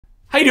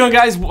How you doing,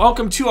 guys?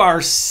 Welcome to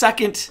our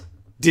second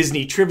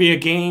Disney trivia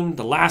game.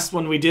 The last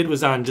one we did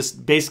was on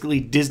just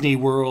basically Disney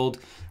World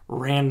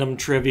random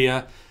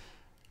trivia.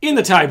 In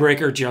the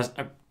tiebreaker,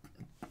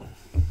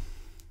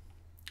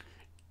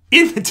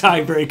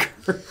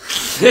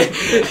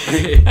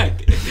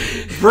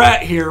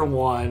 Brett here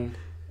won.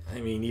 I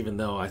mean, even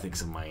though I think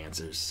some of my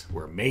answers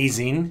were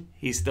amazing,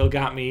 he still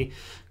got me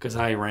because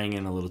I rang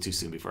in a little too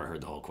soon before I heard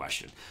the whole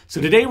question.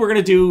 So today we're going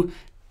to do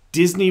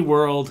Disney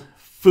World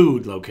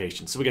food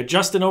locations. So we got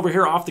Justin over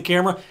here off the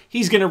camera.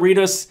 He's going to read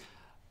us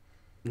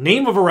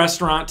name of a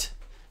restaurant,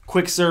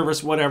 quick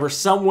service, whatever,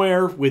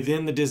 somewhere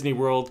within the Disney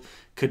World.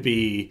 Could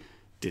be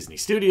Disney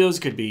Studios,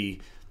 could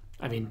be,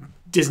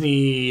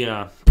 Disney...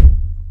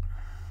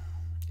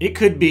 it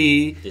could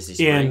be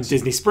in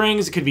Disney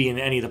Springs. It could be in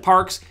any of the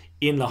parks,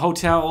 in the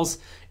hotels,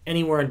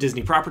 anywhere on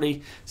Disney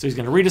property. So he's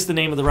going to read us the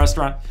name of the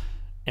restaurant,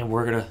 and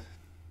we're going to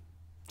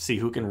see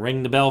who can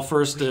ring the bell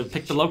first to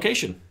pick the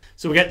location.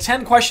 So we got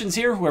 10 questions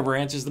here. Whoever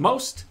answers the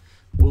most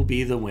will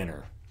be the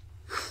winner.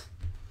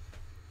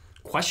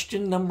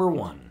 Question number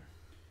 1.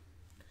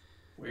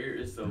 Where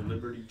is the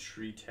Liberty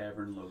Tree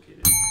Tavern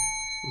located?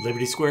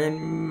 Liberty Square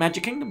in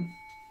Magic Kingdom.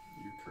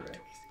 You're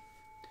correct.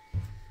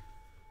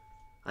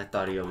 I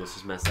thought he almost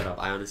just messed that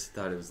up. I honestly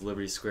thought it was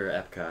Liberty Square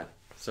Epcot.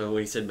 So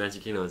when he said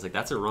Magic Kingdom, I was like,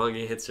 that's a wrong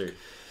answer.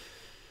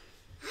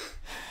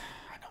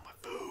 I know my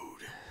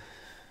food.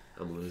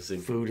 I'm losing.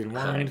 Food and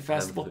Wine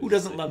Festival. Who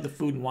doesn't love the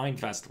Food and Wine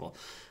Festival?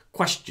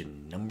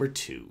 Question number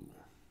 2.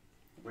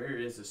 Where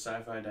is the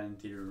Sci-Fi Dining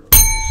Theater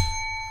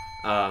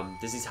located?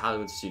 Disney's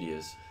Hollywood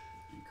Studios.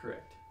 You're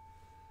correct.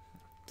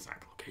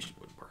 Exact location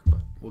wouldn't work, but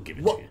we'll give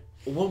it to you.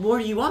 What more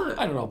do you want?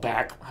 I don't know.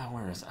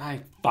 Where is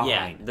Fine.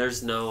 Yeah,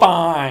 there's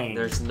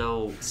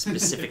no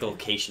specific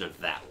location of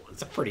that one.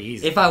 It's pretty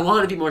easy. If I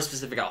want to be more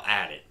specific, I'll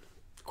add it.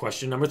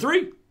 Question number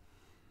 3.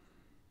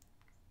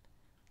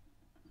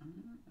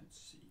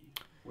 Let's see.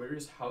 Where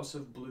is House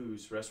of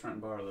Blues Restaurant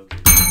and Bar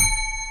located?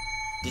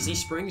 Disney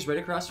Springs, right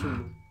across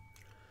from...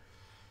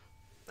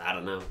 I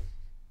don't know.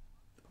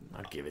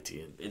 I'll give it to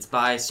you. It's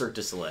by Cirque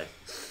du Soleil.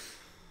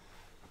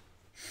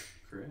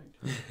 Correct.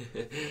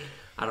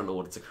 I don't know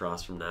what it's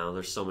across from now.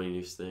 There's so many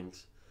new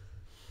things.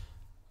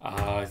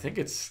 I think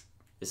it's...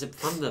 Is it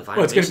from the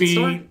Well, it's going to be...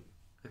 store?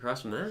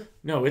 Across from that?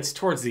 No, it's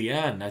towards the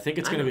end. I think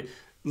it's going to be...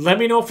 Let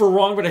me know if we're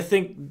wrong, but I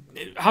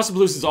think House of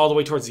Blues is all the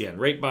way towards the end,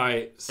 right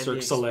by Cirque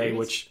du Soleil,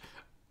 which...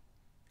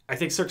 I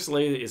think Cirque du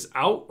Soleil is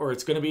out, or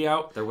it's going to be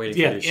out. They're waiting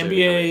for the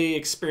NBA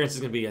Experience is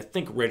going to be, I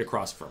think, right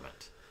across from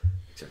it.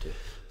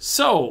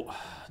 So,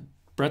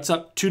 Brett's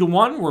up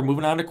 2-1. We're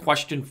moving on to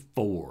question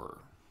 4.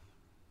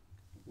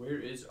 Where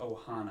is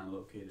Ohana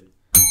located?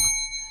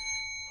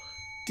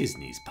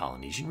 Disney's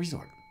Polynesian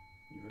Resort.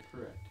 You are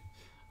correct.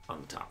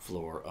 On the top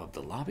floor of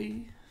the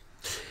lobby.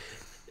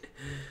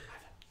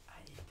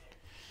 I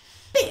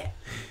eat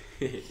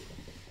there.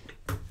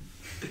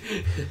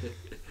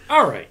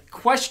 All right,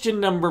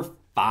 question number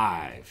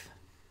 5.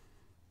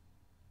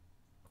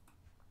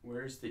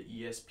 Where is the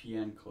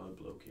ESPN Club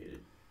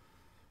located?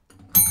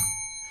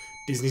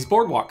 Disney's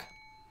Boardwalk.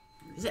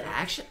 Is it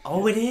actually?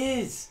 Oh, it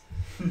is.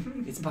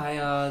 It's by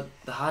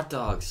the hot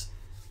dogs.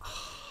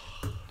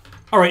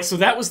 All right, so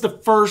that was the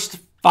first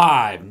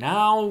 5.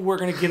 Now we're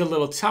going to get a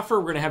little tougher.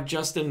 We're going to have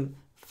Justin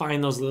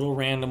find those little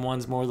random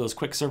ones, more of those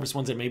quick service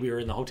ones that maybe are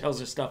in the hotels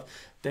or stuff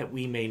that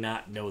we may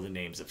not know the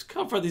names of.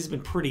 So far, these have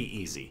been pretty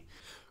easy.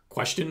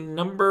 Question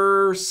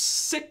number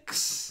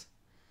 6.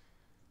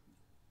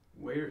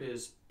 Where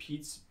is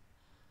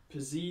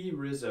Pizzi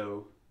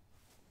Rizzo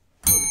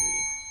located?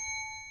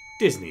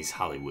 Disney's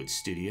Hollywood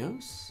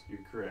Studios. You're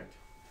correct.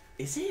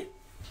 Is it?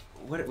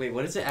 Wait,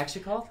 what is it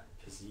actually called?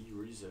 Pizzi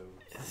Rizzo.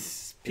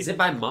 Is it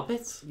by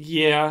Muppets?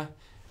 Yeah.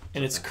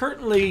 And it's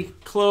currently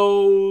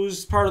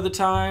closed part of the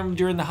time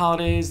during the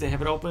holidays. They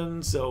have it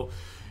open, so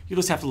you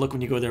just have to look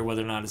when you go there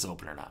whether or not it's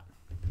open or not.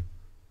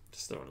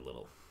 Just throwing a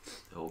little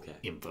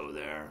info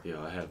there. Yeah,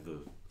 I have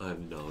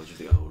knowledge of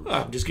the owner.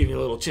 I'm just giving you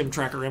a little Chim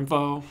Tracker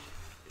info. You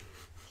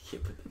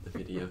can't put that in the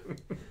video.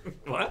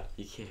 What?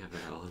 You can't have that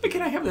all. Why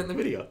can't I have that in the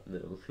video?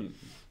 No. You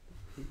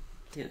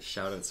can't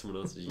shout at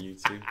someone else's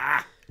YouTube.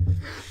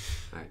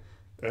 Alright.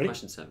 Ready?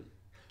 Question 7.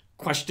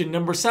 Question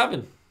number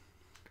 7.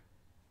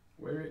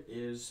 Where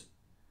is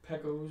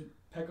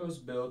Pecco's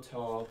Bill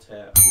Tall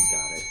Tap? He's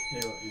got it.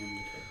 Hill in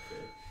the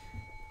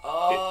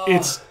Cafe?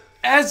 It's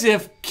as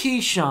if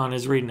Keyshawn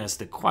is reading us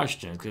the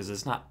question because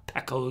it's not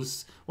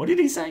Pecco's. What did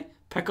he say?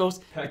 Pecco's?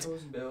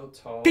 Pecco's Bill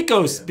Tall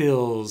Pecco's Tap.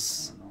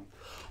 Bills.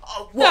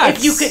 Oh, well,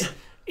 if you could...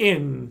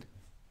 In...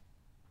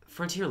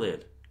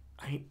 Frontierland.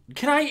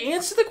 Can I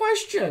answer the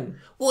question?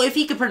 Well, if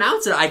he could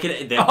pronounce it, I could...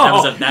 You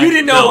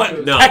didn't know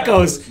what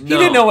Pecco's... You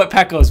didn't know what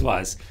Pecco's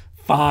was.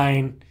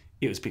 Fine.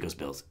 It was Pecco's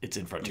Bills. It's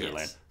in Frontierland.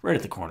 Yes. Right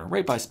at the corner.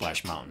 Right by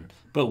Splash Mountain.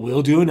 But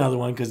we'll do another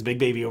one because Big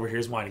Baby over here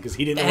is whining because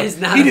he didn't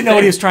know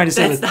what he was trying to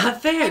say. That's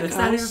not fair. That's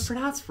not even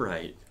pronounced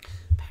right.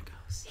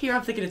 Pecco's. Here,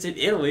 I'm thinking it's in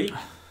Italy.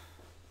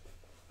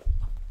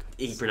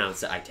 You can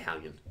pronounce it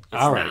Italian. It's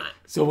all right. Not.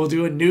 So we'll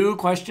do a new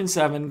question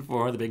 7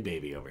 for the Big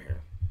Baby over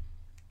here.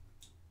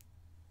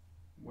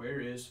 Where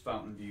is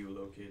Fountain View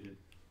located?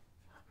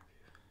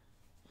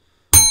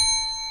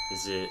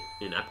 Is it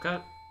in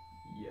Epcot?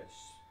 Yes.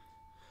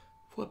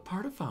 What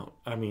part of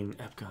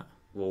Epcot?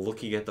 Well,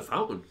 looking at the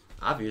fountain,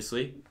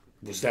 obviously.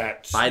 Was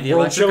that By the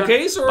World electric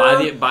Showcase or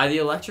by the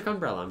electric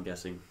umbrella? I'm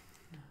guessing.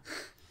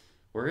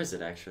 Where is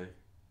it actually?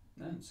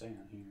 That didn't say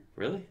on here.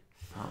 Really?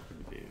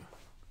 Fountain View?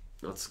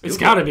 It's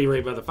got to be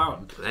right by the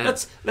fountain. Yeah.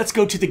 Let's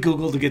go to the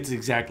Google to get the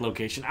exact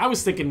location. I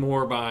was thinking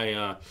more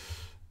by,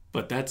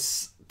 but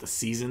that's the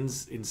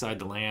Seasons inside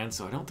the land,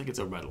 so I don't think it's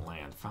over by the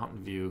land.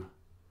 Fountain View.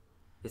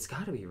 It's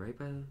got to be right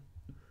by the...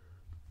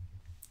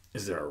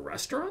 Is there a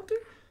restaurant there?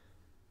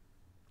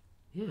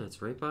 Yeah, it's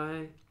right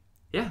by...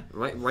 Yeah,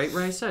 right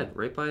where I said.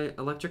 Right by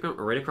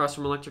right across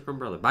from Electric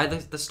Umbrella. By the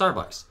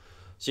Starbucks.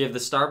 So you have the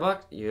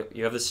Starbucks,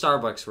 you have the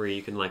Starbucks where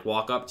you can like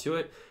walk up to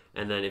it,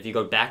 and then if you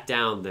go back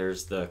down,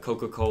 there's the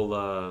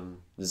Coca-Cola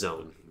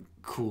zone.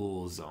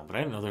 Cool zone, but I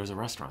didn't know there was a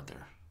restaurant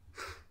there.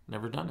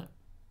 Never done it.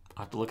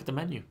 I'll have to look at the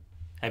menu.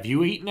 Have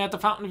you eaten at the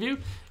Fountain View?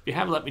 If you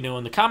have, let me know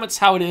in the comments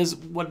how it is.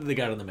 What do they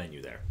got on the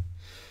menu there?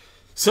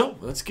 So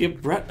let's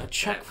give Brett a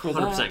check for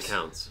 100% that.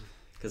 counts.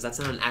 Because that's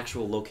not an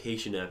actual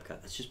location at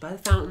Epcot. That's just by the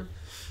fountain.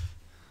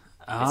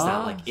 It's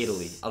not like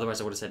Italy. Otherwise,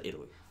 I would have said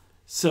Italy.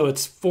 So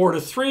it's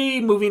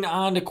 4-3. Moving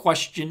on to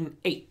question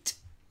 8.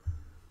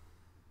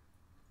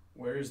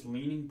 Where is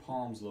Leaning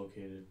Palms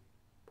located?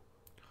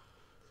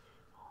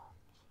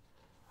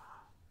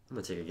 I'm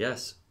going to take a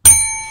guess.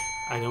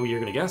 I know you're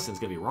going to guess, and it's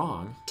going to be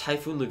wrong.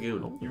 Typhoon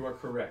Lagoon. You are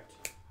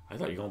correct. I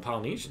thought you were going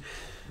Polynesian.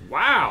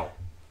 Wow.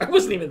 I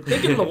wasn't even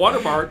thinking of the water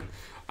park.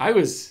 I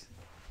was...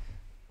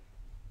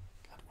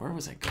 God, where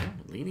was I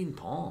going? Leaning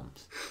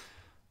Palms.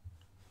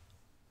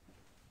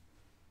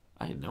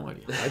 I had no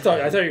idea. I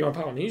thought you were going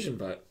Polynesian,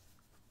 but...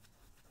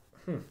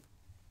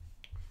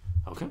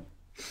 Okay.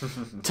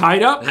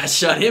 Tied up. That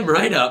shut him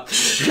right up.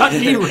 Shut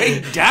me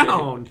right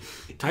down.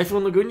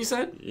 Typhoon Lagoon, you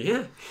said?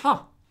 Yeah.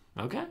 Huh.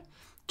 Okay.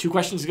 2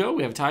 questions to go.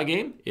 We have a tie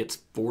game. It's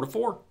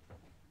 4-4.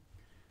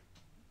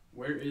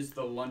 Where is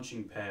the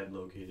launching pad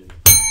located?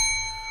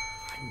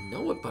 I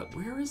know it, but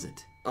where is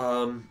it?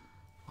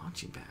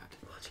 Launching pad.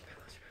 Launching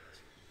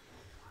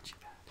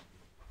pad.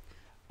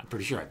 I'm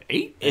pretty sure I've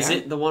 8. Is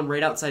it the one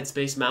right outside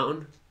Space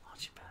Mountain?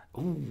 Launching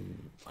pad. Ooh,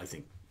 I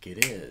think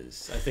it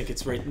is. I think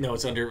it's right. No,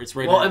 it's under. It's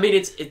right. Well, under, I mean,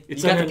 it's it's you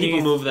got the underneath-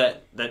 people move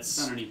that's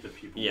It's underneath the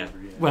people. Yeah.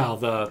 mover, Well,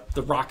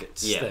 the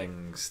rockets Yeah.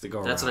 things that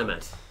go that's around. what I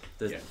meant.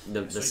 The Yeah.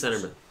 the So center.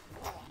 you-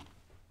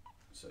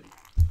 So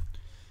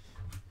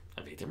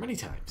I've ate there many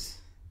times.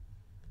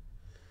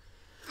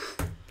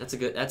 That's a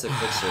quick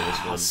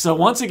service one. So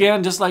once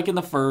again, just like in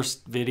the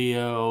first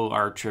video,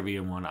 our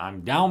trivia one,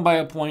 I'm down by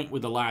a point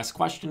with the last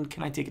question.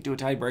 Can I take it to a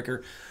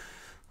tiebreaker?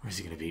 Or is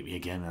he going to beat me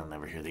again and I'll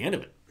never hear the end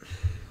of it?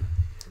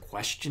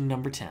 Question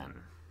number 10.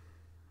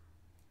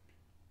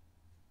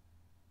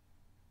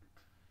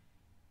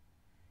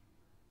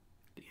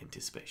 The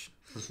anticipation.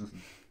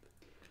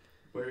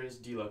 where is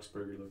Deluxe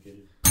Burger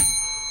located?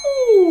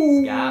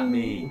 Ooh. Got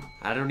me.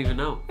 I don't even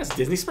know. That's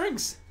Disney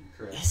Springs.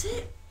 Correct. Is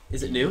it?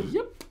 Is it new?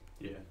 Yep.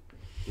 Yeah.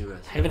 You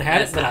guys. I haven't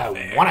had That's it, but not I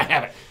fair. want to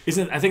have it.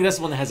 I think that's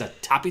the one that has a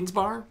toppings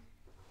bar?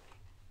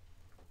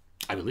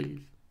 I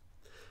believe.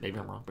 Maybe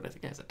I'm wrong, but I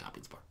think it has a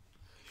toppings bar.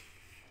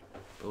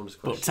 Bonus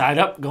Both question. tied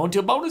up. Going to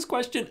a bonus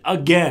question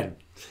again.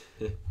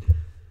 Let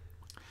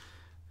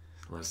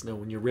us know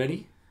when you're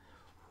ready.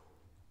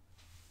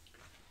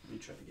 Let me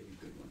try to get a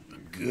good one here.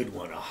 Good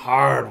one. A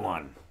hard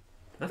one.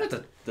 I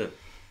thought the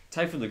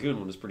Typhoon Lagoon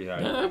one was pretty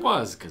hard. Yeah, it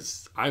was,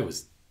 because I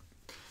was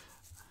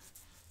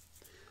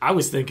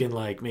thinking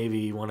like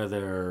maybe one of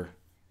their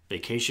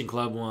vacation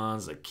club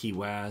ones, like Key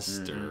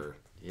West or...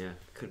 Yeah,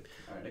 could.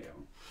 All right, I got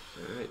one.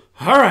 All right.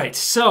 All right,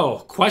 so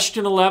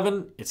question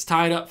 11. It's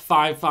tied up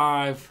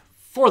 5-5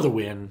 for the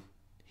win.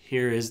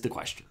 Here is the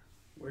question.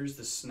 Where's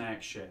the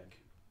Snack Shack?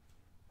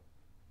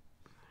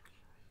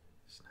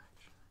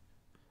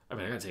 I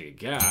mean, I gotta take a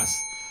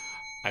guess.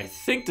 I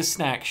think the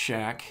Snack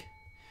Shack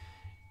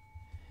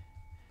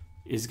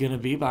is gonna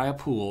be by a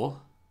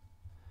pool,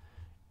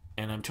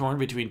 and I'm torn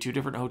between 2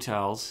 different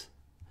hotels.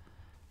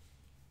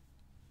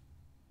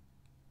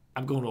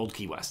 I'm going to Old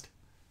Key West.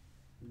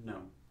 No.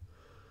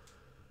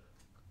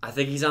 I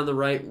think he's on the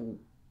right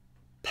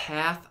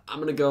path. I'm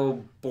gonna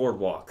go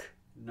Boardwalk.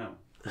 No.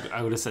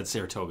 I would have said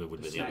Saratoga would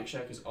The be the Snack other.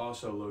 Shack is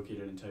also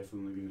located in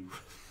Typhoon Lagoon.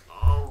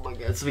 Oh my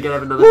god! So we gotta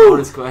have another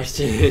bonus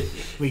question.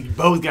 We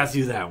both got to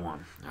do that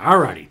one.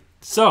 Alrighty.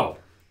 So,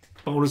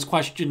 bonus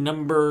question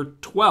number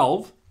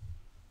 12.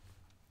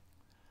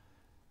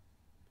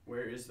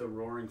 Where is the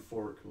Roaring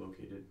Fork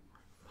located?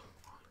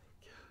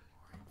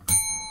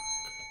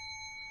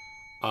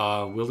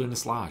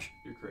 Wilderness Lodge.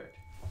 You're correct.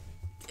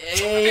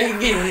 Dang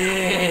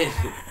it!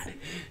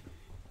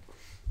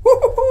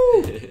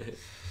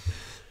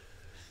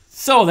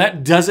 So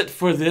that does it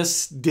for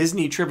this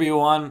Disney trivia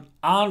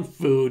on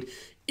food.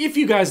 If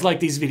you guys like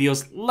these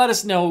videos, let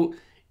us know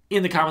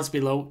in the comments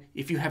below.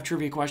 If you have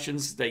trivia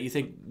questions that you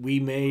think we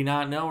may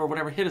not know or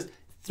whatever, hit us,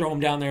 throw them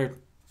down there.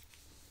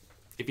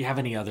 If you have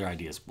any other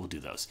ideas, we'll do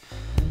those.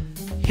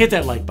 Hit Hit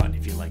that like button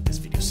if you like this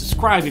video.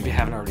 Subscribe if you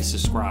haven't already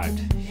subscribed.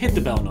 Hit the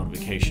bell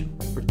notification.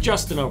 For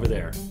Justin over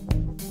there,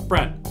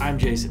 Brent, I'm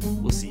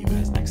Jason. We'll see you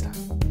guys next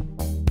time.